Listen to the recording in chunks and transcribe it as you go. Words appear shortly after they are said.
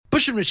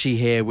Bush and Richie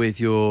here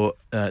with your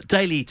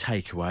daily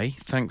takeaway.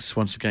 Thanks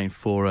once again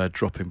for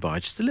dropping by.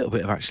 Just a little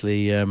bit of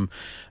actually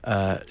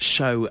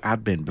show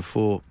admin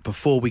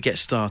before we get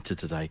started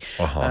today.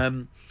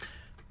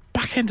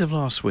 Back end of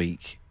last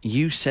week,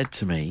 you said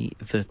to me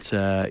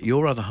that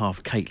your other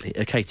half,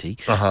 Katie,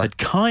 had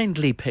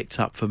kindly picked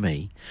up for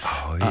me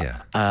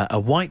a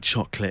white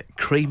chocolate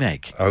cream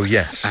egg. Oh,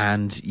 yes.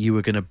 And you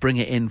were going to bring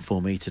it in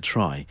for me to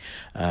try.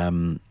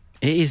 It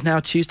is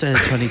now Tuesday the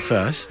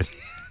 21st.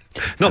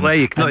 Not that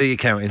you're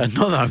counting.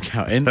 Not that I'm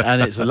counting.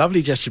 And it's a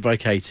lovely gesture by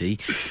Katie.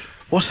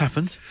 What's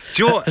happened?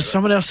 Do you know what? Has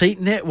someone else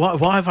eaten it?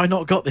 Why have I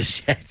not got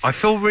this yet? I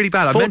feel really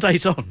bad. 4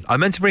 days on. I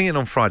meant to bring it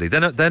on Friday.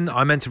 Then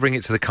I meant to bring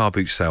it to the car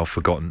boot sale.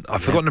 Forgotten.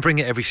 I've forgotten to bring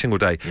it every single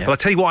day. Yeah. But I'll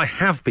tell you what I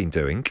have been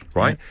doing,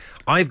 right?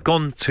 Yeah. I've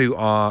gone to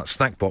our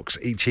snack box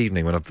each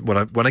evening.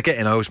 When I get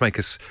in, I always make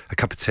us a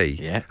cup of tea.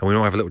 Yeah. And we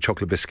all have a little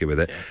chocolate biscuit with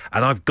it. Yeah.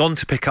 And I've gone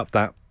to pick up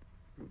that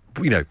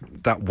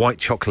white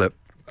chocolate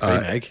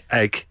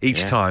egg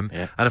each time.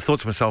 Yeah. And I've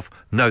thought to myself,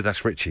 no,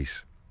 that's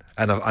Richie's.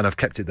 And I've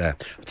kept it there.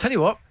 I'll tell you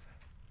what.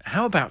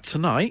 How about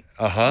tonight,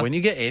 when you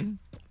get in,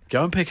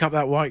 go and pick up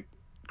that white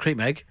cream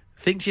egg,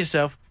 think to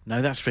yourself,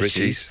 no, that's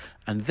Richie's,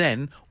 and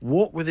then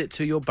walk with it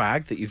to your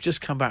bag that you've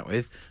just come back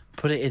with,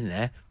 put it in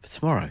there for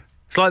tomorrow.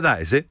 It's like that,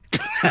 is it?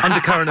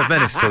 Undercurrent of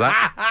menace to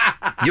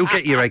that. You'll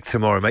get your egg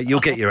tomorrow, mate. You'll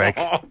get your egg.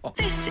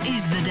 This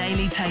is the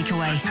Daily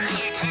Takeaway.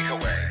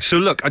 So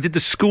look, I did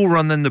the school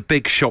run, then the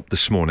big shop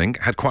this morning.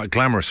 Had quite a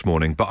glamorous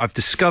morning, but I've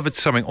discovered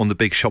something on the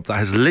big shop that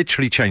has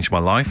literally changed my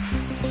life.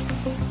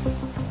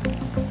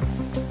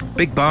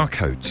 Big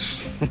barcodes.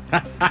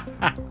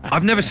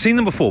 I've never seen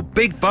them before.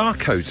 Big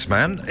barcodes,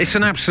 man. It's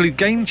an absolute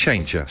game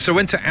changer. So I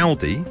went to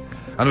Aldi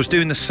and I was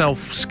doing the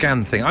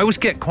self-scan thing. I always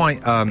get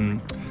quite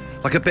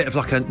like a bit of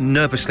like a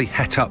nervously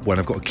het up when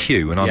I've got a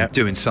queue and I'm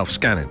doing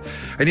self-scanning.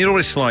 And you know what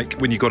it's like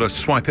when you've got to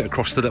swipe it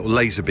across the little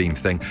laser beam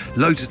thing.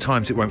 Loads of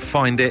times it won't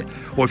find it.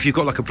 Or if you've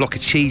got like a block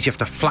of cheese, you have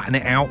to flatten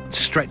it out,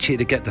 stretch it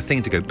to get the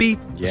thing to go beep,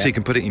 so you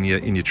can put it in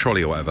your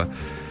trolley or whatever.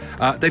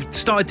 They've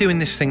started doing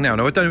this thing now.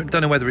 Now, I don't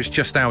know whether it's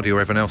just Aldi or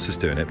everyone else is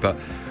doing it, but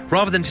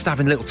rather than just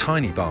having little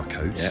tiny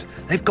barcodes,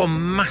 they've got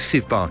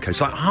massive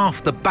barcodes. Like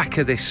half the back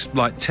of this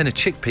like tin of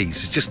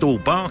chickpeas is just all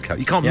barcode.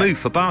 You can't move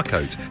for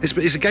barcodes.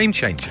 It's a game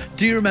changer.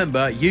 Do you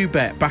remember You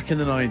Bet back in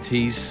the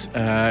 90s,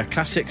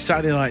 classic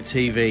Saturday night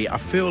TV? I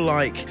feel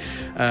like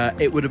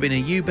it would have been a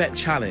You Bet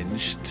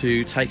challenge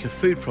to take a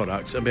food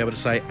product and be able to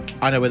say,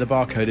 I know where the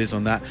barcode is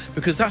on that,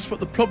 because that's what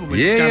the problem with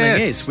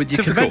scanning is. With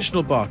your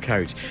conventional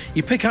barcode,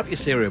 you pick up your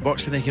cereal box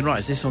and thinking, right,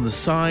 is this on the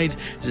side?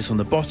 Is this on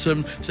the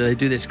bottom? So they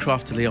do this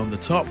craftily on the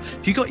top.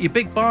 If you got your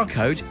big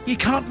barcode, you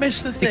can't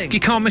miss the thing.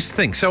 You can't miss the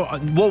thing. So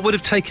what would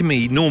have taken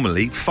me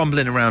normally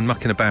fumbling around,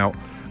 mucking about,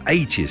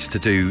 ages to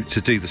do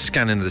the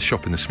scanning of the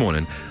shopping this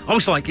morning, I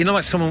was like,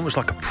 like someone was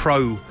like a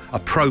pro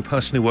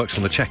person who works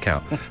on the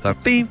checkout.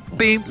 Like beam,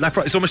 beam, left,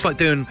 right. It's almost like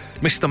doing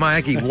Mr.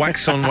 Miyagi,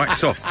 wax on,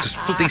 wax off. Just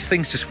these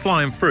things just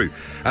flying through.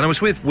 And I was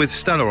with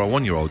Stella, our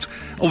 1-year-old.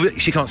 Oh,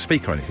 she can't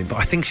speak or anything, but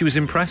I think she was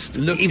impressed.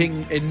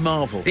 Looking in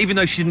marvel. Even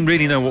though she didn't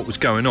really know what was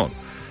going on.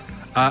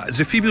 There's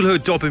a few people who are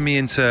dobbing me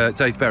into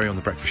Dave Berry on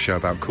The Breakfast Show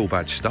about cool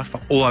badge stuff.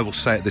 All I will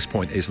say at this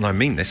point is, and I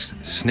mean this,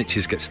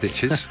 snitches get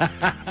stitches.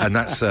 And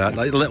that's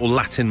like a little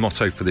Latin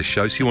motto for this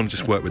show, so you want to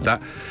just work with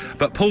that.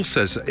 But Paul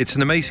says it's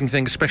an amazing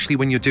thing, especially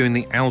when you're doing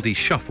the Aldi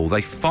shuffle.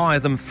 They fire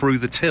them through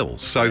the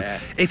tills. So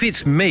if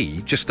it's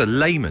me, just a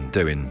layman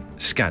doing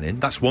scanning,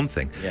 that's one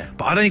thing. Yeah.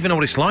 But I don't even know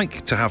what it's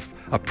like to have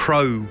a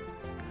pro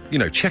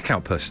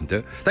checkout person do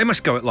it. They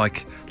must go at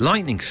like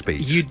lightning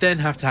speed. You'd then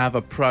have to have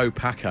a pro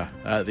packer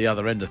at the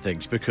other end of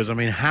things, because I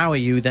mean, how are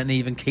you then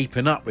even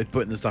keeping up with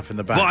putting the stuff in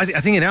the bags? Well,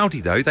 I think in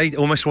Aldi though, they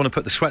almost want to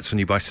put the sweats on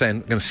you by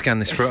saying, I'm going to scan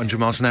this for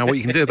 100 miles an hour. What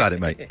you can do about it,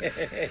 mate?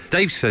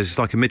 Dave says it's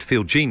like a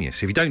midfield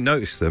genius. If you don't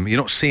notice them,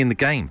 you're not seeing the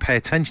game. Pay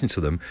attention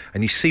to them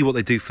and you see what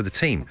they do for the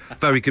team.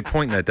 Very good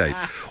point there, Dave.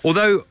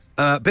 Although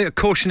a bit of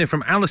caution here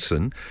from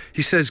Alison.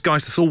 He says,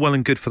 guys, that's all well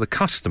and good for the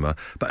customer,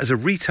 but as a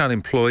retail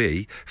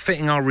employee,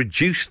 fitting our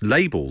reduced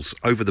labels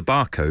over the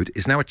barcode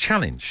is now a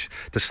challenge.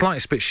 The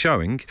slightest bit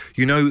showing,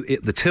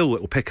 the till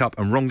it will pick up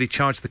and wrongly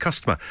charge the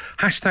customer.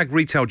 Hashtag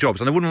retail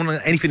jobs. And I wouldn't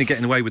want anything to get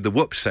in the way with the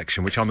whoops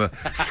section, which I'm a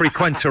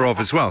frequenter of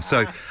as well.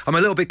 So I'm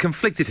a little bit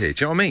conflicted here.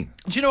 Do you know what I mean?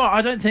 Do you know what?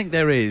 I don't think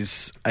there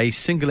is a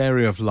single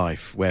area of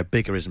life where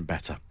bigger isn't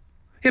better.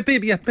 Yeah,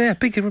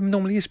 bigger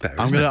normally is better.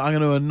 I'm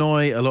going to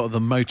annoy a lot of the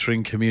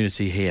motoring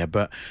community here,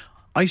 but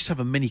I used to have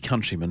a Mini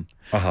Countryman,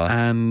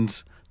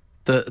 and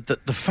the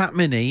Fat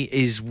Mini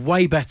is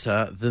way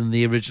better than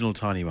the original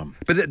tiny one.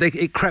 But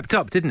it crept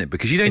up, didn't it?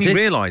 Because you'd only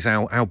realise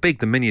how big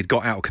the Mini had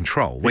got out of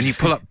control when you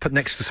pull up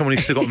next to someone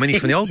who's still got a Mini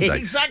from the old days.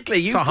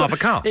 Exactly. It's like half a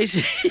car. It's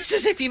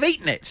as if you've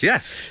eaten it.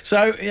 Yes.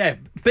 So,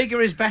 bigger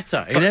is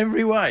better in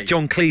every way.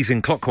 John Cleese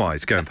in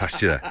Clockwise going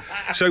past you there.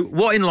 So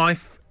what in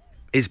life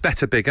is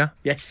better bigger?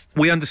 Yes.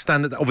 We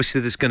understand that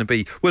obviously there's going to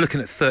be, we're looking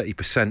at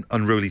 30%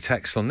 unruly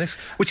text on this,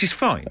 which is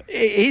fine.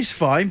 It is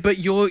fine, but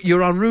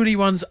your unruly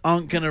ones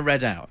aren't going to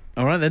red out.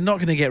 All right, they're not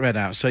going to get read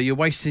out, so you're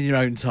wasting your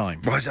own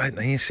time. Well,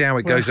 you see how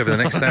it goes over the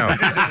next hour.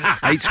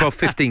 8, 12,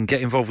 15,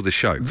 get involved with the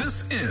show.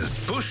 This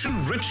is Bush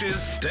and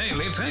Rich's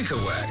Daily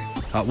Takeaway.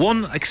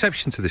 One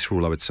exception to this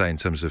rule, I would say, in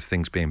terms of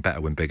things being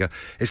better when bigger,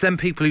 is them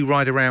people who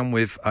ride around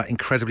with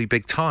incredibly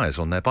big tyres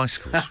on their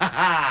bicycles.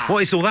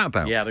 What is all that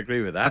about? Yeah, I'd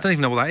agree with that. I don't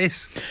even know what that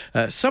is.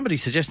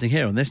 Somebody's suggesting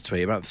here on this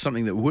tweet about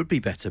something that would be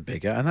better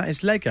bigger, and that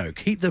is Lego.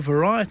 Keep the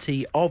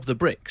variety of the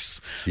bricks,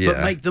 but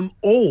Yeah. make them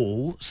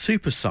all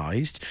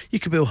supersized. You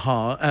could build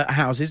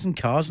houses and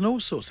cars and all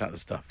sorts of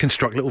stuff.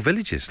 Construct little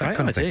villages, that Great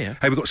kind of thing. idea.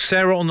 Hey, we've got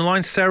Sarah on the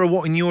line. Sarah,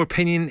 what, in your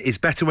opinion, is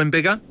better when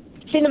bigger?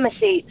 Cinema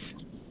seats.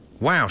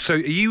 Wow, so are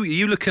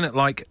you looking at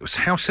like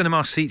how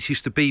cinema seats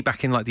used to be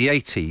back in like the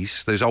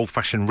 80s, those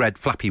old-fashioned red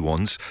flappy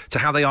ones, to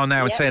how they are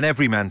now in, say, an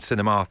everyman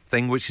cinema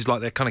thing, which is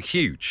like they're kind of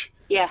huge?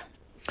 Yeah.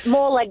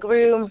 More leg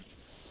room.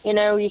 You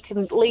know, you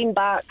can lean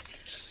back.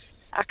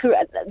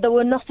 There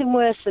were nothing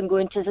worse than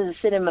going to the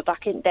cinema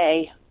back in the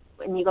day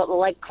when you got the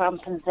leg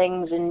cramp and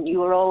things and you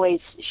were always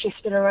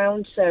shifting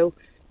around. So,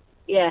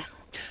 yeah.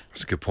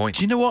 That's a good point.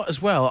 Do you know what,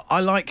 as well?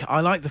 I like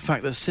the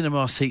fact that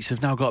cinema seats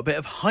have now got a bit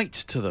of height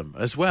to them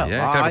as well.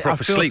 Yeah, you can have a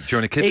proper feel sleep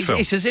during a kids' film.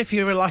 It's as if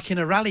you're like in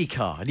a rally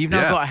car and you've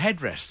now Yeah. got a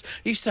headrest.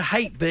 I used to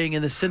hate being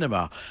in the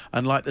cinema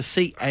and like the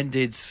seat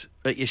ended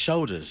at your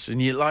shoulders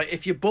and you like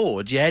if you're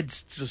bored, your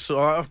head's just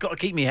sort of, I've got to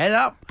keep my head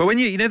up. But when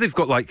you know they've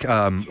got like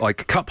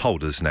cup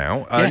holders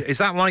now, Yeah. is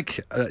that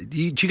like do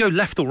you go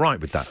left or right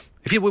with that?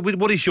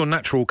 What is your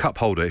natural cup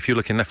holder if you're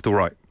looking left or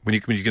right when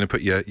you're going to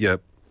put your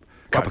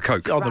cup of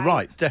Coke? On the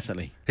right,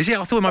 definitely. Is it?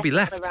 I thought it might be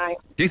left. The right.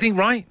 Do you think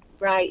right?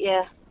 Right,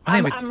 yeah.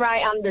 I think I'm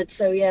right-handed,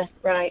 so yeah,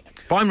 right.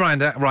 But I'm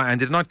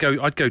right-handed, and I'd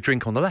go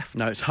drink on the left.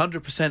 No, it's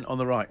 100% on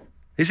the right.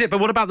 Is it? But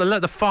what about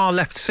the far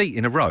left seat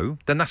in a row?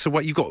 Then that's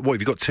what you've got. What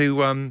have you got?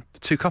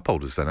 Two cup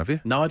holders? Then have you?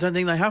 No, I don't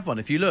think they have one.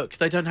 If you look,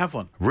 they don't have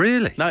one.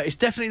 Really? No, it's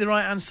definitely the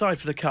right-hand side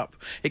for the cup.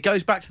 It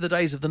goes back to the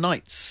days of the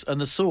knights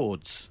and the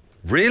swords.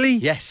 Really?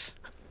 Yes.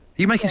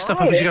 Are you making stuff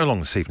up as you go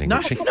along this evening, No,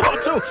 Richie?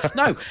 not at all.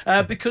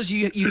 No, because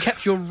you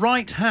kept your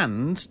right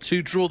hand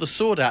to draw the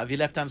sword out of your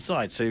left-hand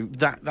side. So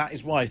that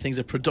is why things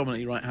are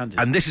predominantly right-handed.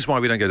 And this is why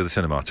we don't go to the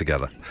cinema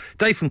together.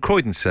 Dave from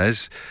Croydon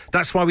says,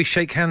 that's why we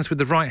shake hands with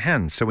the right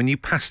hand, so when you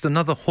passed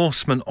another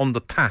horseman on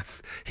the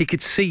path, he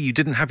could see you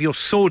didn't have your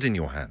sword in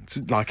your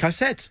hand. like I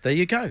said, there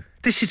you go.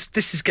 This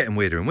is getting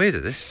weirder and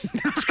weirder, this.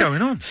 What's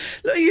going on?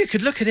 Look, you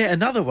could look at it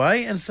another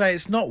way and say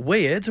it's not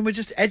weird and we're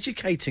just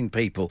educating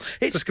people.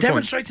 It's That's a good point.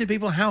 demonstrating to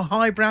people how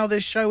highbrow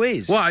this show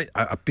is. Well,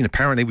 I've been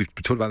apparently, we've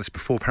talked about this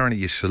before, apparently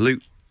your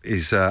salute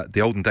is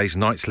the olden days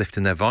knights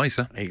lifting their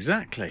visor.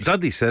 Exactly.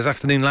 Dudley says,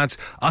 afternoon lads,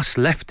 us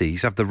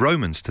lefties have the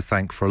Romans to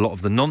thank for a lot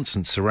of the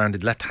nonsense surrounding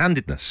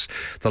left-handedness.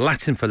 The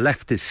Latin for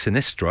left is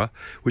sinistra,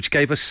 which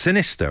gave us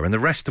sinister, and the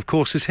rest, of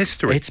course, is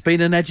history. It's been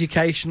an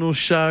educational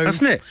show.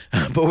 Hasn't it?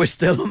 But we're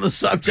still on the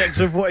subject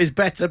of what is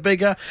better,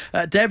 bigger.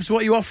 Debs,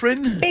 what are you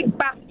offering? Big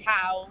bath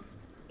towels.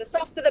 The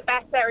softer the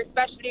better,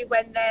 especially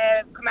when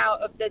they come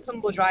out of the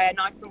tumble dryer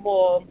nice and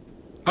warm.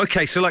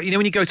 Okay, so like, you know,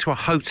 when you go to a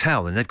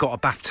hotel and they've got a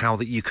bath towel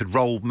that you could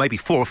roll maybe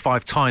 4 or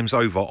 5 times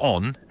over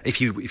on, if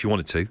you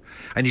wanted to,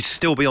 and you'd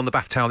still be on the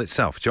bath towel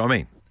itself. Do you know what I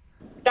mean?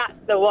 That's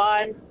the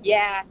one,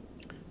 yeah.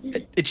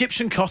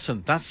 Egyptian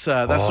cotton. That's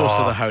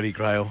also the holy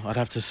grail, I'd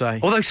have to say.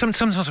 Although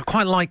sometimes I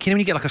quite like, you know, when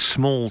you get like a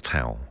small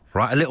towel,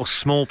 right? A little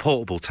small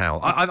portable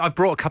towel. I've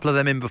brought a couple of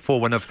them in before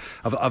when I've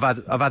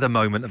had a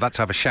moment. I've had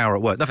to have a shower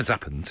at work. Nothing's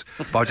happened,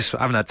 but I just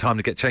haven't had time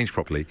to get changed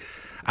properly.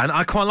 And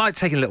I quite like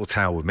taking a little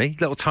towel with me,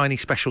 little tiny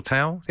special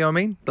towel. You know what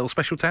I mean? Little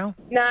special towel.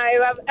 No,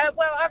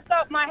 I've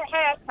got my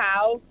hair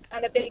towel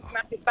and a big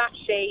massive bath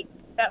sheet.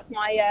 That's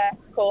my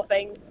core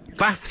thing.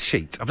 Bath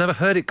sheet. I've never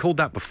heard it called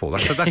that before.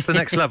 That's the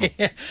next level.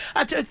 Yeah.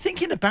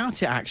 Thinking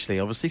about it, actually,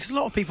 obviously, because a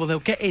lot of people, they'll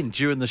get in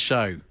during the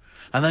show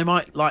and they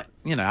might, like,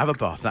 you know, have a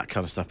bath, that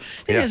kind of stuff.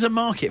 Yeah. There's a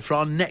market for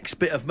our next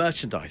bit of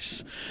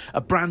merchandise,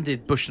 a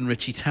branded Bush and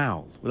Richie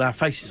towel with our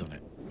faces on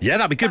it. Yeah,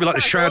 that'd be good. But like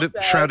the Shroud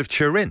of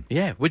Turin.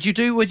 Yeah. Would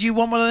you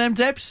want one of them,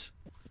 Debs?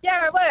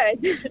 Yeah, I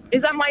would.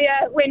 Is that my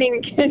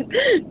winning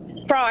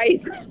prize?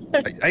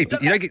 Hey,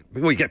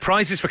 you get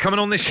prizes for coming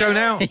on this show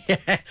now?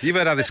 Yeah. You've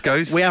heard how this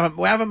goes. We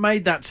haven't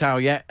made that towel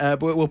yet,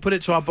 but we'll put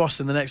it to our boss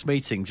in the next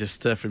meeting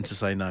just for him to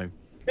say no.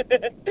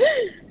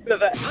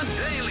 Love it.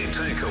 The Daily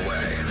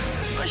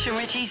Takeaway. Bush and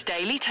Richie's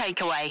Daily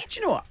Takeaway. Do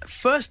you know what?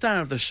 First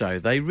hour of the show,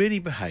 they really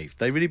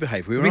behaved. We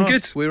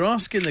were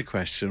asking the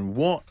question,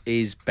 what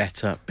is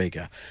better,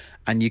 bigger?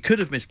 And you could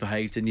have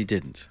misbehaved and you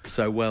didn't.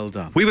 So well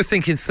done. We were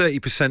thinking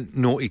 30%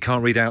 naughty,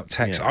 can't read out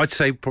text. Yeah. I'd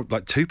say probably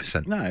like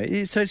 2%.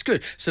 No, so it's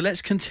good. So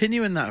let's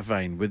continue in that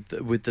vein with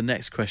the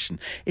next question.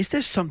 Is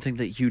there something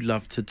that you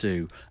love to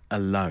do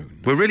alone.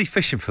 We're really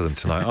fishing for them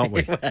tonight, aren't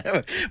we?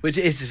 Which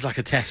is like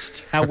a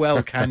test. How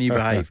well can you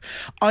behave?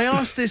 I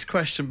asked this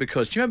question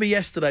because, do you remember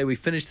yesterday we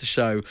finished the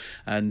show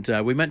and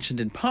we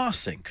mentioned in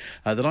passing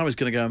that I was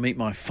going to go and meet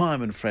my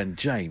fireman friend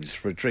James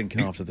for a drink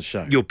after the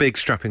show. Your big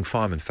strapping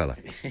fireman fella.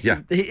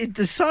 Yeah.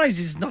 The size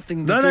is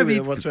nothing to do with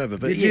it whatsoever.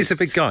 But he's a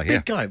big guy,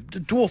 Big guy,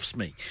 dwarfs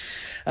me.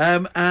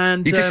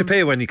 And you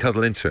disappear when you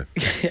cuddle into him.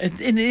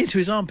 into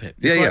his armpit.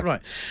 Yeah.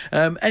 Right.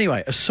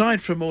 Anyway,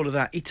 aside from all of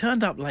that, he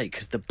turned up late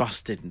because the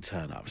bus didn't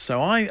turn up.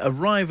 So I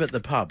arrive at the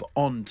pub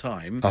on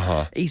time.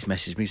 He's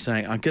messaged me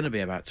saying, I'm going to be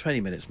about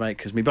 20 minutes, mate,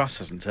 because my bus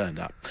hasn't turned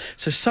up.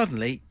 So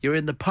suddenly, you're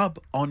in the pub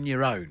on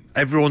your own.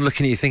 Everyone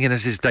looking at you thinking,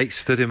 has his date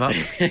stood him up?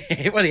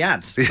 Well, he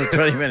had for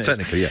 20 minutes.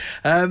 Technically, yeah.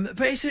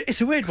 But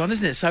it's a weird one,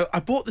 isn't it? So I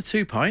bought the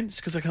 2 pints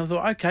because I kind of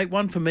thought, OK,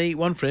 one for me,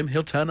 one for him.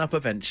 He'll turn up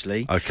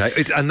eventually.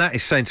 OK. And that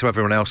is saying to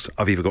everyone else,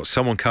 I've either got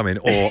someone coming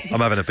or I'm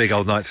having a big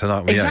old night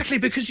tonight. Exactly,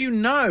 because you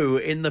know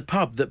in the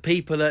pub that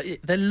people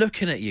they're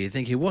looking at you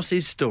thinking, what's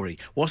his story?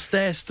 What's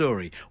their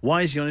story?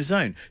 Why is he on his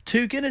own?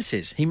 2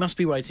 Guinnesses. He must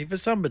be waiting for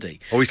somebody.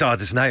 Or he's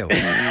hard as nails.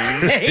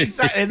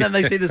 Exactly. And then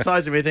they see the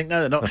size of me and think,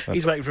 no, they're not.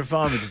 He's waiting for a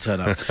fireman to turn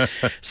up.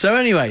 So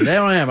anyway,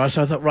 there I am.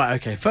 So I thought, right,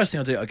 OK, first thing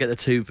I'll do, I'll get the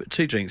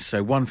two drinks.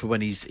 So one for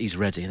when he's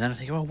ready. And then I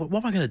think, well,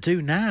 what am I going to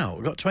do now?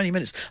 We've got 20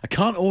 minutes. I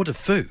can't order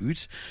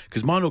food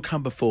because mine will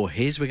come before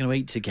his. We're going to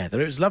eat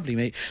together. It was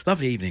lovely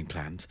evening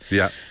planned.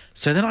 Yeah.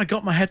 So then I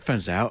got my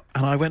headphones out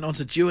and I went on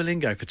to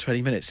Duolingo for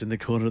 20 minutes in the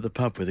corner of the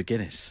pub with a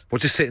Guinness. Well,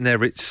 just sitting there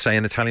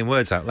saying Italian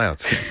words out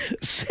loud.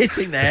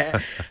 Sitting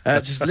there,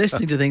 just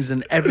listening to things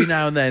and every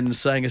now and then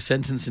saying a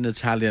sentence in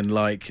Italian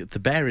like, the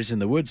bear is in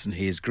the woods and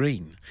he is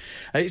green.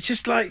 It's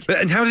just like...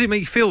 And how did it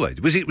make you feel, though?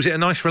 Was it a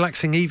nice,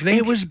 relaxing evening?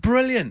 It was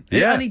brilliant.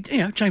 Yeah.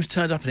 And James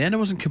turned up at the end. I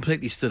wasn't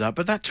completely stood up,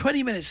 but that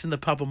 20 minutes in the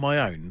pub on my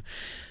own...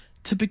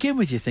 To begin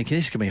with, you're thinking,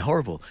 this is going to be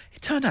horrible.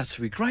 It turned out to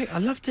be great. I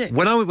loved it.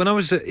 When I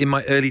was in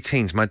my early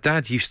teens, my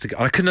dad used to go,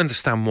 I couldn't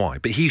understand why,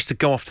 but he used to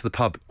go off to the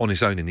pub on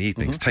his own in the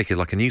evenings, take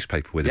like a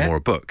newspaper with him or a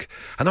book.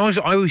 And I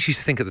always used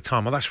to think at the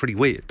time, well, that's really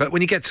weird. But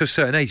when you get to a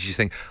certain age, you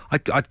think,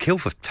 I'd kill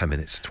for 10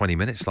 minutes, 20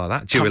 minutes like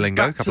that.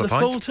 Duolingo, a couple of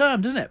pints. To the full term,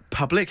 doesn't it?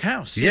 Public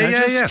house.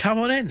 Yeah. Come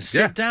on in,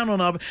 sit down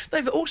on our...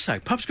 They've also,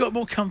 pubs got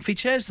more comfy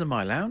chairs than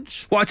my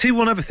lounge. Well, I tell you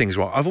one other thing as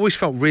well. I've always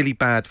felt really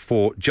bad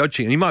for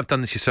judging, and you might have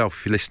done this yourself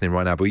if you're listening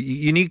right now, but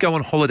you need to go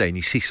on holiday and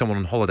you see someone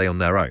on holiday on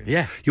their own.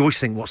 Yeah. You always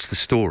think, what's the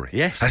story?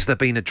 Yes. Has there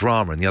been a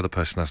drama and the other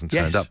person hasn't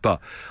turned up? But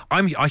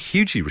I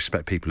hugely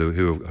respect people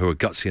who are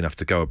gutsy enough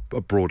to go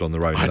abroad on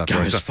their own. I'd go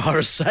as far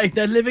as saying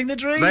they're living the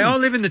dream. They are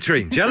living the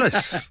dream.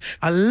 Jealous.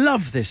 I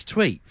love this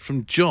tweet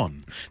from John.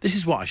 This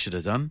is what I should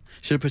have done.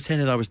 Should have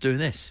pretended I was doing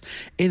this.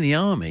 In the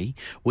army,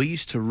 we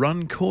used to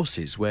run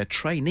courses where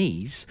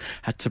trainees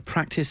had to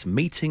practice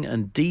meeting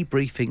and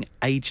debriefing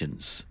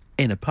agents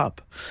in a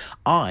pub.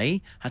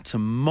 I had to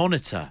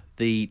monitor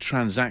the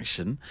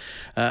transaction.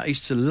 I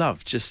used to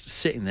love just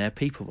sitting there,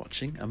 people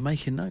watching and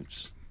making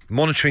notes.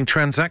 Monitoring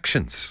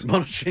transactions.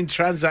 Monitoring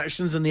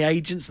transactions and the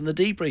agents and the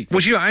debriefings.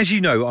 Well, as you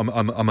know,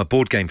 I'm a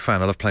board game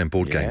fan. I love playing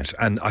board games.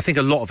 And I think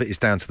a lot of it is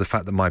down to the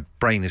fact that my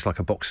brain is like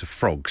a box of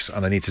frogs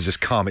and I need to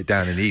just calm it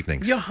down in the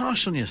evenings. You're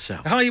harsh on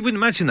yourself. Oh, you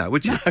wouldn't imagine that,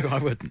 would you? No, I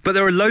wouldn't. But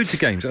there are loads of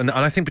games. And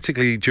I think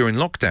particularly during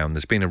lockdown,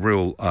 there's been a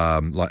real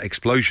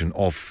explosion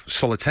of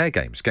solitaire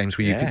games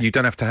where you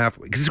don't have to have...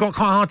 Because it's quite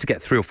hard to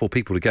get 3 or 4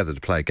 people together to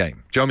play a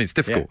game. Do you know what I mean? It's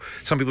difficult.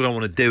 Yeah. Some people don't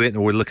want to do it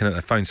or we're looking at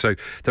their phone. So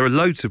there are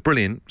loads of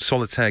brilliant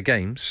solitaire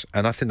games.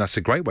 And I think that's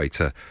a great way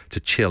to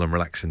chill and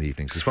relax in the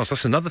evenings as well. So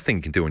that's another thing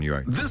you can do on your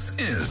own. This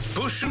is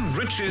Bush and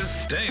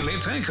Rich's Daily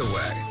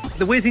Takeaway.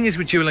 The weird thing is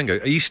with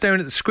Duolingo, are you staring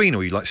at the screen or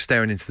are you like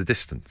staring into the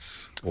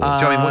distance? Or, do you know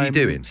what I mean? What are you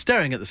doing?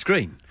 Staring at the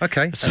screen.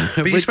 Okay.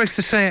 But you're supposed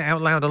to say it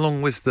out loud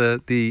along with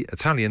the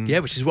Italian. Yeah,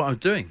 which is what I'm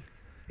doing.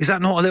 Is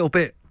that not a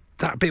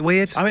bit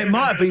weird? I mean, it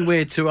might have been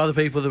weird to other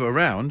people that were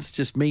around.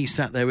 Just me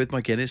sat there with my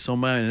Guinness on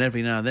my own and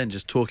every now and then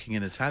just talking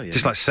in Italian.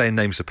 Just like saying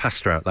names of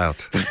pasta out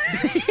loud.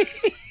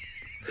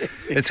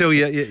 Until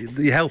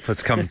your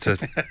helpers come to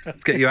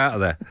get you out of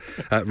there.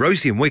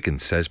 Rosie in Wigan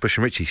says, Bush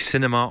and Richie,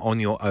 cinema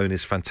on your own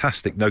is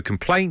fantastic. No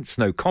complaints,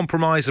 no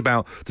compromise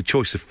about the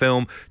choice of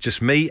film.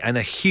 Just me and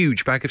a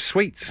huge bag of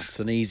sweets. It's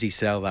an easy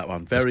sell, that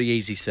one. Very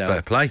easy sell.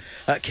 Fair play.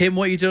 Kim,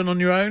 what are you doing on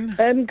your own?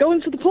 Going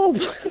to the pub.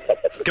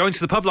 Going to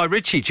the pub like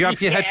Richie. Do you have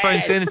your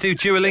headphones in and do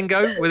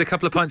Duolingo with a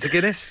couple of pints of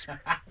Guinness?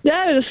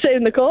 Yeah, just sit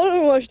in the corner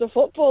and watch the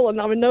football and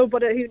having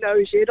nobody who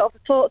knows you. You don't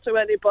have to talk to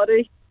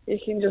anybody. You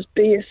can just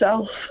be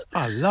yourself.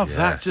 I love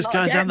that. Just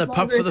going down the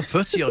pub for the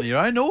footy on your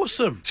own.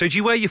 Awesome. So do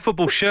you wear your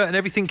football shirt and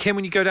everything, Kim,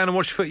 when you go down and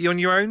watch footy on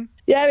your own?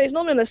 Yeah, it's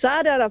normally on the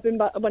side end. I've been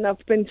back when I've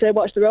been to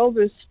watch the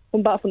Rovers.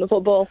 Come back from the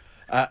football.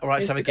 All right,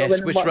 let's have a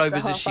guess. Which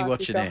Rovers is she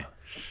watching here?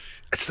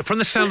 From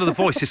the sound of the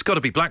voice, it's got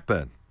to be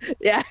Blackburn.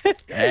 Yeah.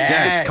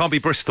 Yes, can't be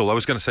Bristol. I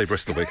was going to say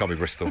Bristol, but it can't be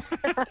Bristol.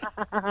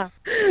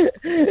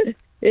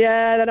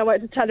 Yeah, then I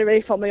went to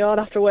Tenerife on my own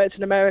after I worked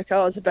in America.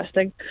 That was the best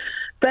thing.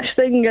 best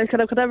thing I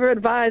could ever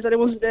advise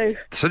anyone to do.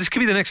 So this could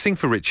be the next thing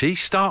for Richie.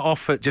 Start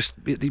off at just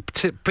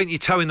putting your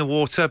toe in the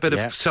water, a bit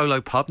of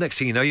solo pub. Next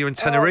thing you know, you're in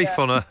Tenerife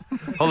on a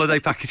holiday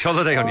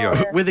on your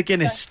own. With a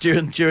Guinness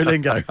during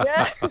Duolingo.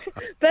 Yeah,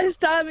 best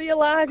time of your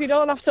life. You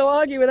don't have to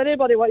argue with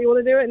anybody what you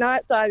want to do at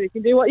night time. You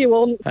can do what you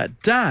want.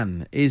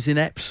 Dan is in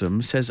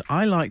Epsom, says,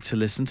 I like to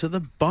listen to the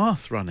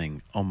bath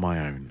running on my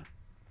own.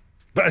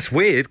 But it's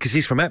weird because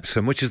he's from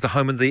Epsom, which is the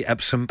home of the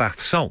Epsom bath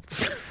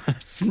salt.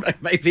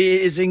 Maybe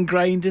it is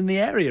ingrained in the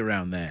area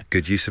around there.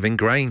 Good use of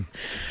ingrain.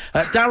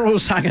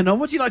 Daryl's hanging on.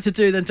 What do you like to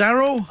do then,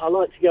 Daryl? I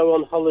like to go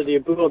on holiday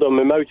abroad on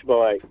my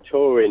motorbike,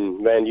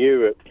 touring around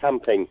Europe,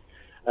 camping.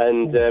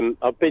 And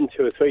I've been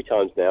 2 or 3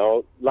 times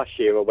now. Last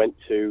year I went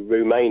to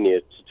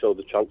Romania to tour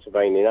the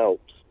Transylvanian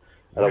Alps.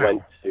 And I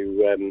went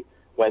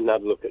and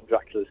had a look at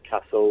Dracula's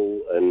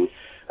castle.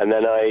 And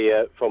then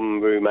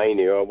from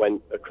Romania, I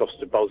went across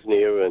to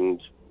Bosnia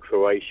and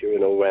Croatia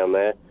and all around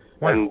there.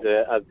 Wow. And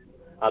I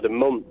had a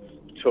month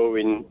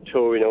touring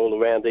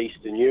all around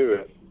Eastern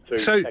Europe.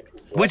 So,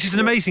 which is an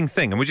amazing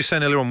thing. And we're just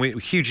saying earlier on, we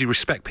hugely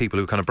respect people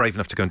who are kind of brave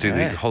enough to go and do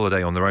the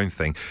holiday on their own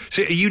thing.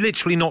 So are you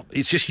literally not,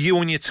 it's just you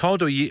on your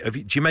Todd, or do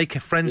you make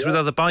friends with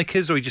other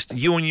bikers, or are you just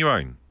you on your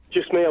own?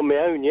 Just me on my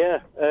own, yeah.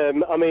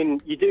 I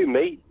mean, you do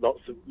meet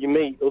you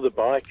meet other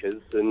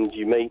bikers and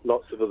you meet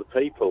lots of other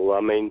people.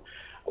 I mean,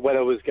 when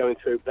I was going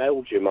through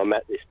Belgium, I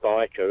met this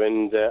biker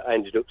and I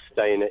ended up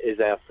staying at his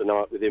house the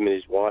night with him and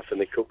his wife, and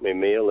they cooked me a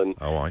meal. And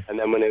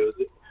then when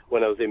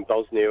I was in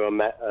Bosnia, I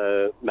met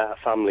a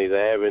family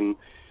there, and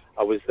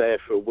I was there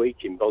for a week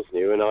in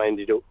Bosnia, and I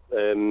ended up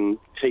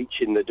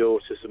teaching the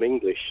daughter some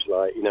English,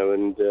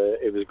 and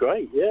it was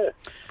great, yeah.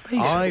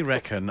 I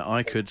reckon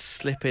I could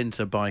slip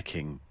into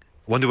biking.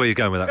 Wonder where you're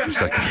going with that for a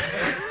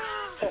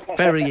second.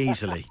 Very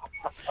easily.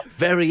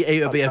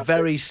 It would be a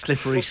very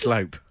slippery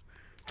slope.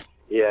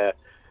 Yeah.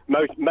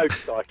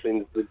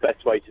 Motorcycling is the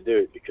best way to do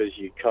it because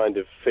you kind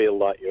of feel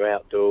like you're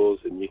outdoors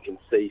and you can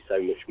see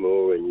so much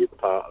more and you're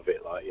part of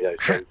it,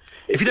 So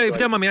if you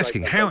don't mind me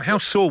asking, how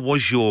sore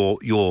was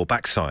your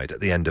backside at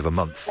the end of a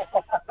month?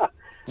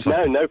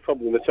 No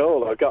problem at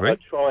all. I got a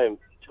Triumph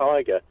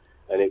Tiger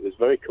and it was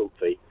very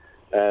comfy.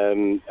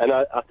 And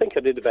I think I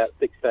did about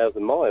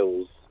 6,000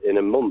 miles in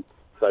a month.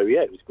 So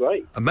yeah, it was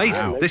great.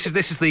 Amazing. Wow. This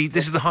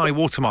is the high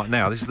watermark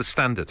now. This is the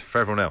standard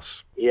for everyone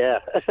else. Yeah.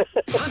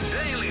 The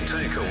Daily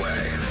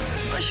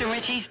Takeaway. Bush and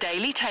Richie's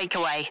Daily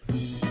Takeaway.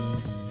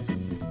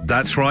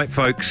 That's right,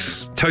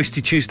 folks.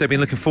 Toasty Tuesday. Been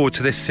looking forward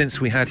to this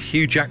since we had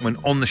Hugh Jackman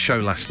on the show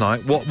last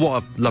night. What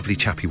a lovely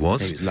chap he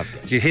was. He was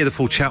lovely. You hear the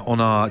full chat on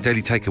our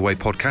Daily Takeaway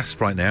podcast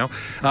right now.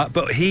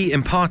 But he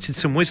imparted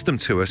some wisdom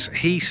to us.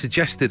 He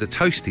suggested a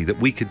toasty that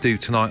we could do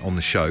tonight on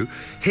the show.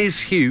 Here's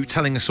Hugh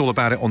telling us all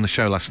about it on the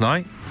show last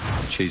night.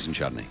 Cheese and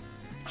chutney.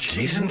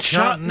 Cheese and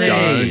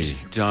chutney.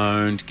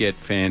 Don't get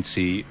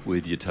fancy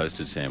with your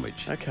toasted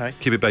sandwich. Okay.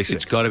 Keep it basic.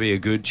 It's got to be a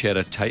good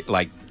cheddar,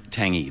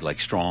 tangy,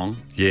 strong.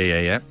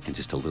 Yeah. And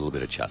just a little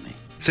bit of chutney.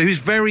 So he was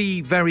very,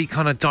 very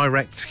kind of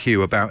direct,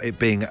 Hugh, about it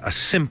being a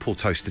simple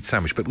toasted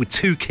sandwich, but with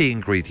 2 key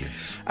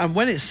ingredients. And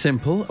when it's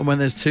simple and when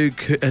there's two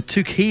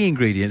key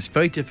ingredients,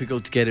 very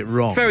difficult to get it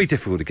wrong. Very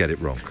difficult to get it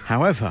wrong.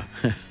 However,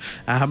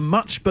 our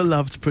much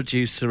beloved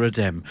producer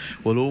Adem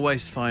will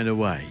always find a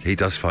way. He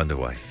does find a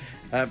way.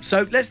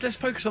 So let's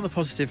focus on the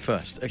positive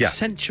first.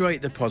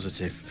 Accentuate the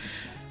positive.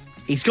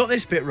 He's got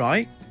this bit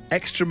right.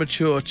 Extra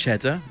mature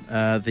cheddar.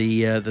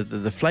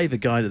 The flavour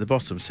guide at the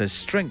bottom says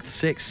strength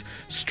 6,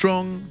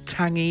 strong,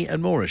 tangy,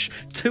 and moreish.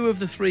 2 of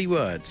the 3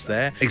 words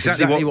there.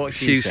 Exactly what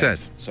Hugh said.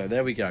 So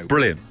there we go.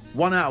 Brilliant.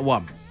 1 out of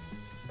 1.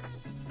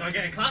 Do I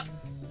get a clap?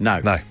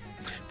 No.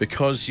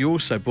 Because you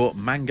also bought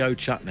mango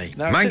chutney.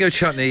 Mango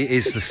chutney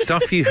is the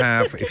stuff you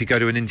have if you go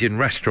to an Indian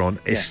restaurant.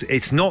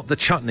 It's not the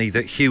chutney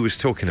that Hugh was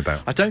talking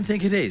about. I don't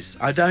think it is.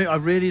 I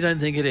really don't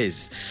think it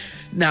is.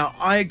 Now,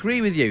 I agree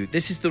with you.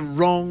 This is the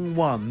wrong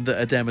one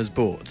that Adem has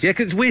bought. Yeah,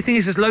 because the weird thing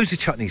is there's loads of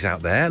chutneys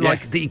out there,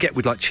 that you get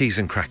with cheese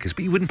and crackers,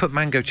 but you wouldn't put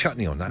mango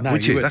chutney on that,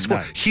 would you? That's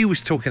what Hugh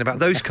was talking about,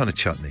 those kind of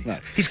chutneys. No.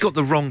 He's got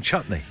the wrong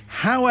chutney.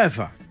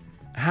 However,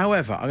 I'm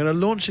going to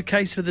launch a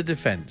case for the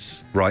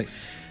defence. Right.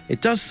 It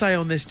does say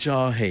on this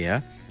jar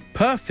here,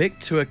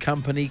 perfect to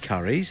accompany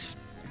curries,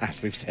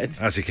 as we've said.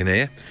 As you can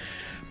hear.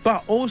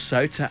 But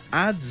also to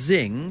add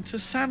zing to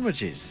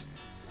sandwiches.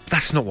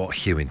 That's not what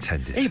Hugh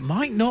intended. It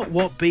might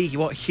not be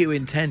what Hugh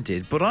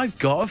intended, but I've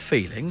got a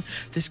feeling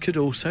this could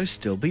also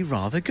still be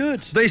rather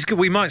good.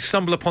 We might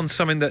stumble upon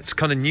something that's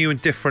kind of new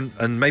and different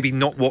and maybe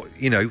not what,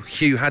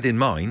 Hugh had in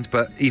mind,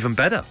 but even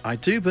better. I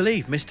do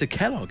believe Mr.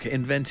 Kellogg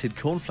invented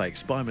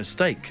cornflakes by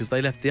mistake because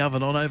they left the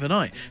oven on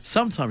overnight.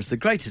 Sometimes the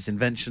greatest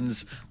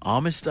inventions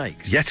are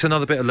mistakes. Yet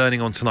another bit of learning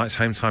on tonight's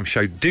Home Time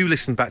show. Do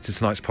listen back to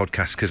tonight's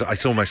podcast because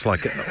it's almost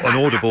like an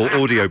audible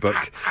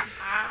audiobook.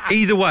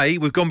 Either way,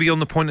 we've gone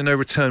beyond the point of no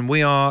return.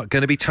 We are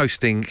going to be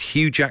toasting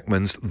Hugh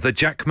Jackman's The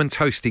Jackman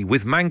Toasty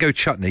with mango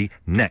chutney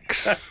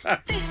next.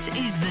 This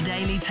is the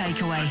Daily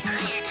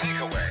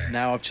Takeaway.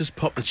 Now, I've just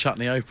popped the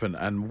chutney open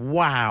and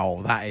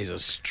wow, that is a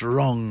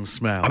strong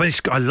smell. I mean,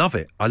 I love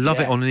it. I love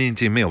it on an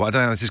Indian meal, but I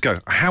don't know how to just go.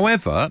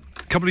 However,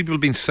 couple of people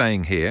have been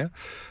saying here.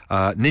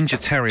 Ninja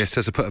Terrier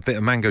says I put a bit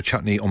of mango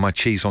chutney on my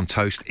cheese on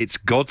toast. It's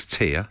God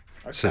tier,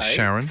 says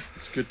Sharon.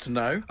 It's good to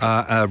know.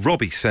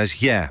 Robbie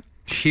says, yeah,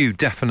 Hugh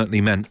definitely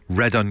meant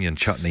red onion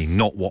chutney,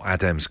 not what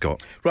Adem's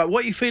got. Right,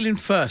 what are you feeling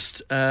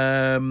first?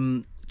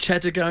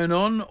 Cheddar going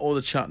on or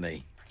the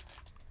chutney?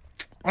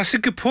 That's a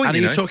good point, And are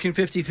you talking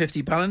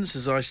 50-50 balance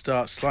as I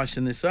start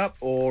slicing this up,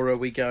 or are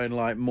we going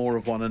like more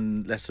of one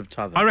and less of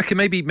t'other? I reckon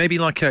maybe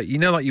like like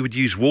you would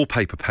use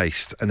wallpaper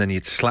paste and then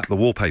you'd slap the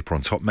wallpaper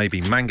on top, maybe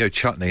mango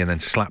chutney and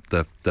then slap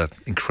the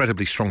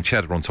incredibly strong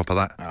cheddar on top of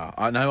that.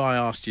 I know I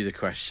asked you the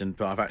question,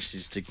 but I've actually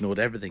just ignored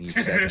everything you've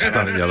said. Just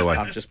done it the other way.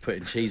 I'm just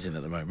putting cheese in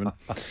at the moment.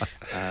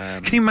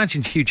 Can you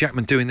imagine Hugh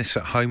Jackman doing this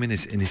at home in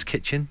his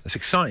kitchen? It's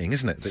exciting,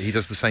 isn't it, that he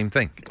does the same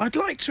thing? I'd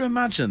like to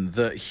imagine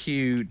that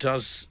Hugh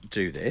does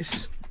do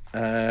this,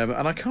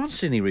 and I can't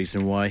see any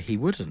reason why he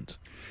wouldn't.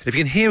 If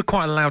you can hear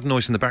quite a loud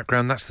noise in the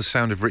background, that's the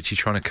sound of Richie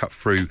trying to cut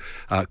through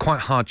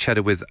quite hard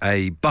cheddar with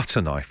a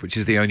butter knife, which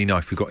is the only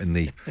knife we've got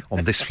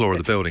on this floor of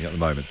the building at the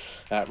moment.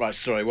 Right,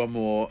 sorry, one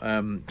more.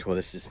 Cool,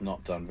 this is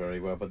not done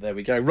very well, but there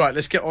we go. Right,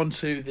 let's get on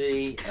to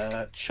the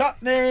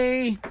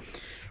chutney.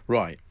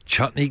 Right.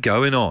 Chutney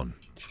going on.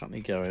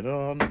 Chutney going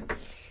on.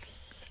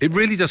 It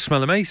really does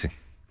smell amazing.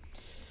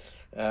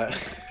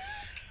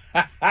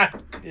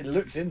 It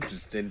looks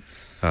interesting.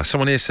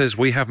 Someone here says,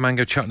 we have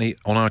mango chutney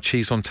on our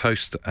cheese on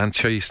toast and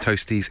cheese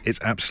toasties.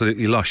 It's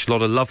absolutely lush. A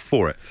lot of love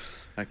for it.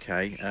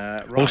 Okay.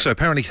 Right. Also,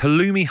 apparently,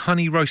 halloumi,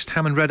 honey roast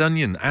ham and red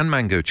onion and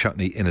mango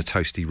chutney in a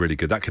toasty. Really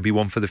good. That could be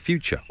one for the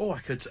future. Oh,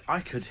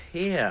 I could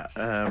hear...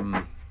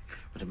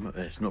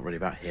 it's not really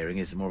about hearing,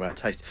 is it? More about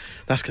taste.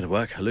 That's going to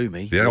work,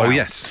 halloumi. Yeah. Wow. Oh,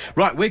 yes.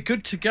 Right, we're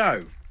good to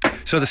go.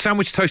 So the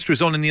sandwich toaster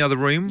is on in the other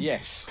room.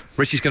 Yes.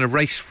 Richie's going to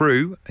race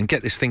through and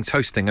get this thing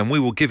toasting, and we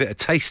will give it a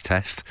taste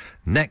test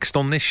next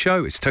on this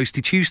show. It's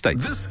Toasty Tuesday.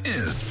 This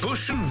is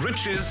Bush and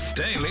Rich's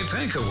Daily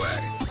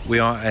Takeaway. We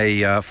are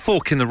a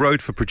fork in the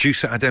road for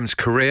producer Adem's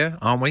career,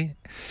 aren't we?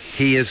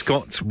 He has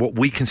got what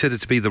we consider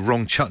to be the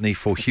wrong chutney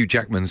for Hugh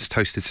Jackman's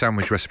toasted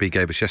sandwich recipe he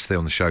gave us yesterday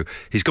on the show.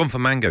 He's gone for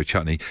mango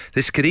chutney.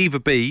 This could either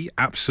be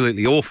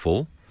absolutely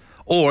awful,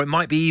 or it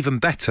might be even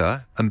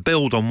better and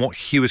build on what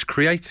Hugh has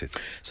created.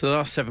 So the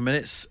last 7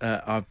 minutes,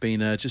 I've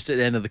been just at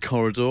the end of the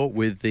corridor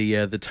with the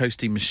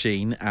toasty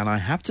machine, and I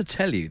have to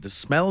tell you, the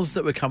smells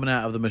that were coming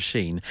out of the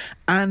machine,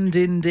 and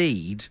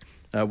indeed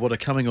what are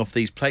coming off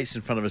these plates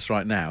in front of us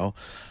right now,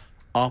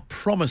 are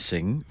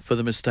promising for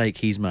the mistake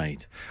he's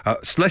made.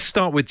 So let's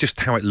start with just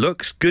how it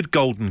looks. Good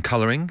golden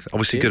colouring,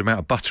 obviously good amount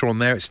of butter on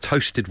there. It's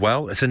toasted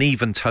well. It's an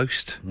even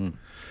toast.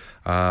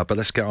 But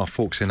let's get our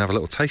forks in and have a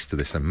little taste of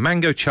this. And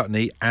mango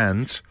chutney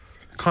and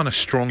kind of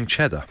strong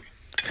cheddar.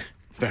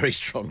 Very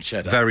strong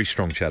cheddar. Very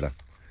strong cheddar.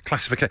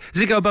 Classification.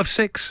 Does it go above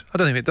 6? I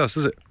don't think it does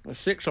it? A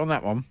 6 on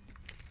that one.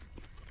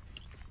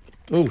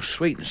 Oh,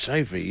 sweet and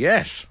savoury,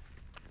 yes.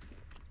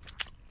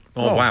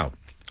 Oh, wow. Do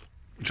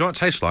you know what it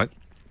tastes like?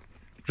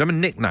 Do you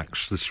remember Knick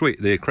Knacks,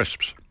 the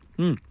crisps?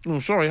 Oh,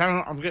 sorry, hang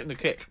on, I'm getting the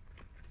kick.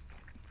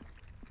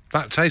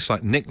 That tastes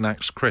like Knick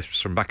Knacks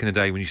crisps from back in the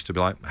day when you used to be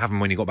like, have them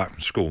when you got back from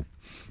school.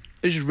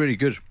 This is really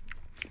good.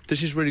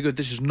 This is really good.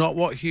 This is not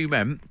what Hugh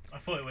meant. I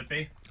thought it would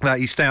be. No,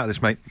 you stay out of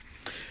this, mate.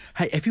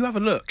 Hey, if you have a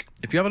look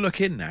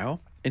in now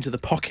into the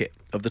pocket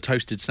of the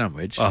toasted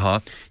sandwich,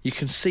 you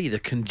can see the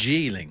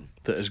congealing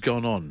that has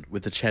gone on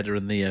with the cheddar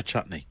and the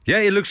chutney. Yeah,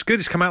 it looks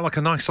good. It's come out like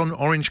a nice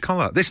orange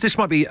colour. This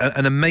might be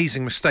an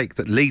amazing mistake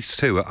that leads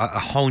to a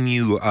whole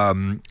new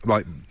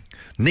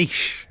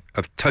niche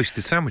of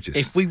toasted sandwiches.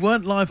 If we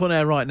weren't live on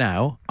air right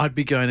now, I'd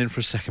be going in for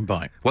a second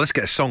bite. Well, let's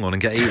get a song on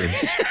and get eating.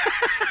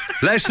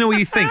 Let us know what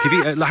you think. If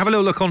you have a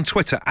little look on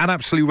Twitter at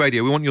Absolute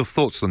Radio. We want your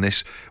thoughts on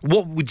this.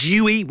 What would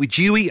you eat? Would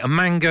you eat a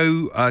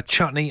mango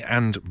chutney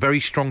and very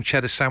strong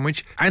cheddar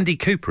sandwich? Andy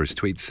Cooper has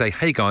tweeted to say,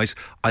 "Hey guys,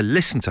 I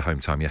listened to Home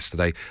Time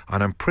yesterday,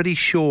 and I'm pretty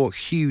sure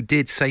Hugh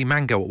did say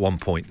mango at one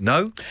point.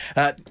 No,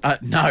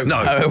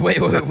 no.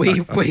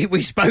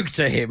 We spoke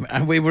to him,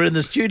 and we were in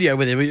the studio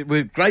with him.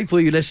 We're grateful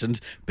you listened,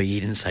 but he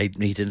didn't say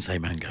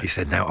mango. He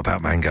said now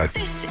about mango.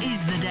 This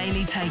is the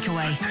Daily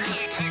Takeaway.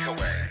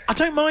 I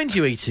don't mind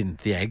you eating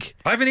the egg.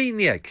 I haven't eaten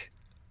the egg.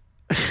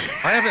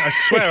 I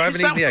swear I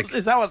haven't eaten the egg.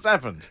 Is that what's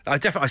happened?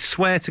 I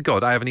swear to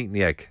God I haven't eaten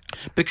the egg.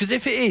 Because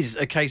if it is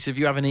a case of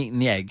you haven't eaten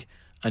the egg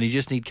and you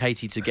just need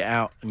Katie to get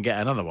out and get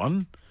another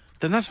one,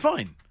 then that's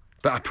fine.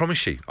 But I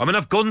promise you, I mean,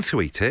 I've gone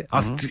to eat it.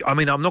 I'm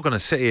not going to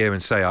sit here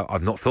and say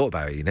I've not thought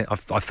about eating it. I've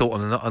thought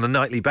on a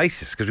nightly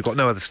basis because we've got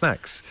no other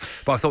snacks.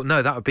 But I thought,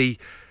 no, that would be...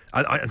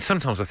 and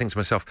sometimes I think to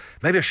myself,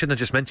 maybe I shouldn't have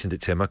just mentioned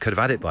it to him. I could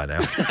have had it by now.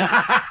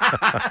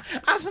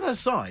 As another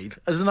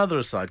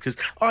aside, because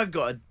I've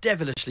got a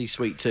devilishly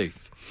sweet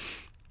tooth.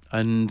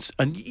 And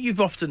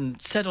you've often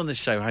said on this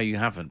show how you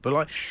haven't,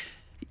 but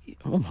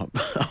I'm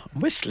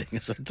whistling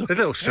as I talk. A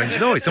little strange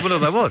noise. I wonder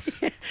what that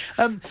was.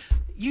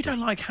 You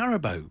don't like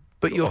Haribo,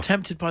 but you're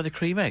tempted by the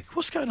cream egg.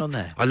 What's going on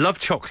there? I love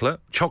chocolate.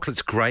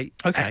 Chocolate's great.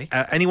 Okay.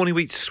 Anyone who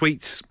eats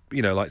sweets,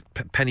 like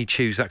penny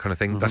chews, that kind of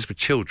thing, that's for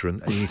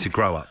children, and you need to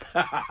grow up.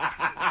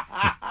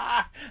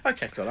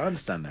 Okay, cool. I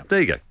understand now. There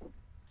you go.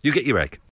 You get your egg.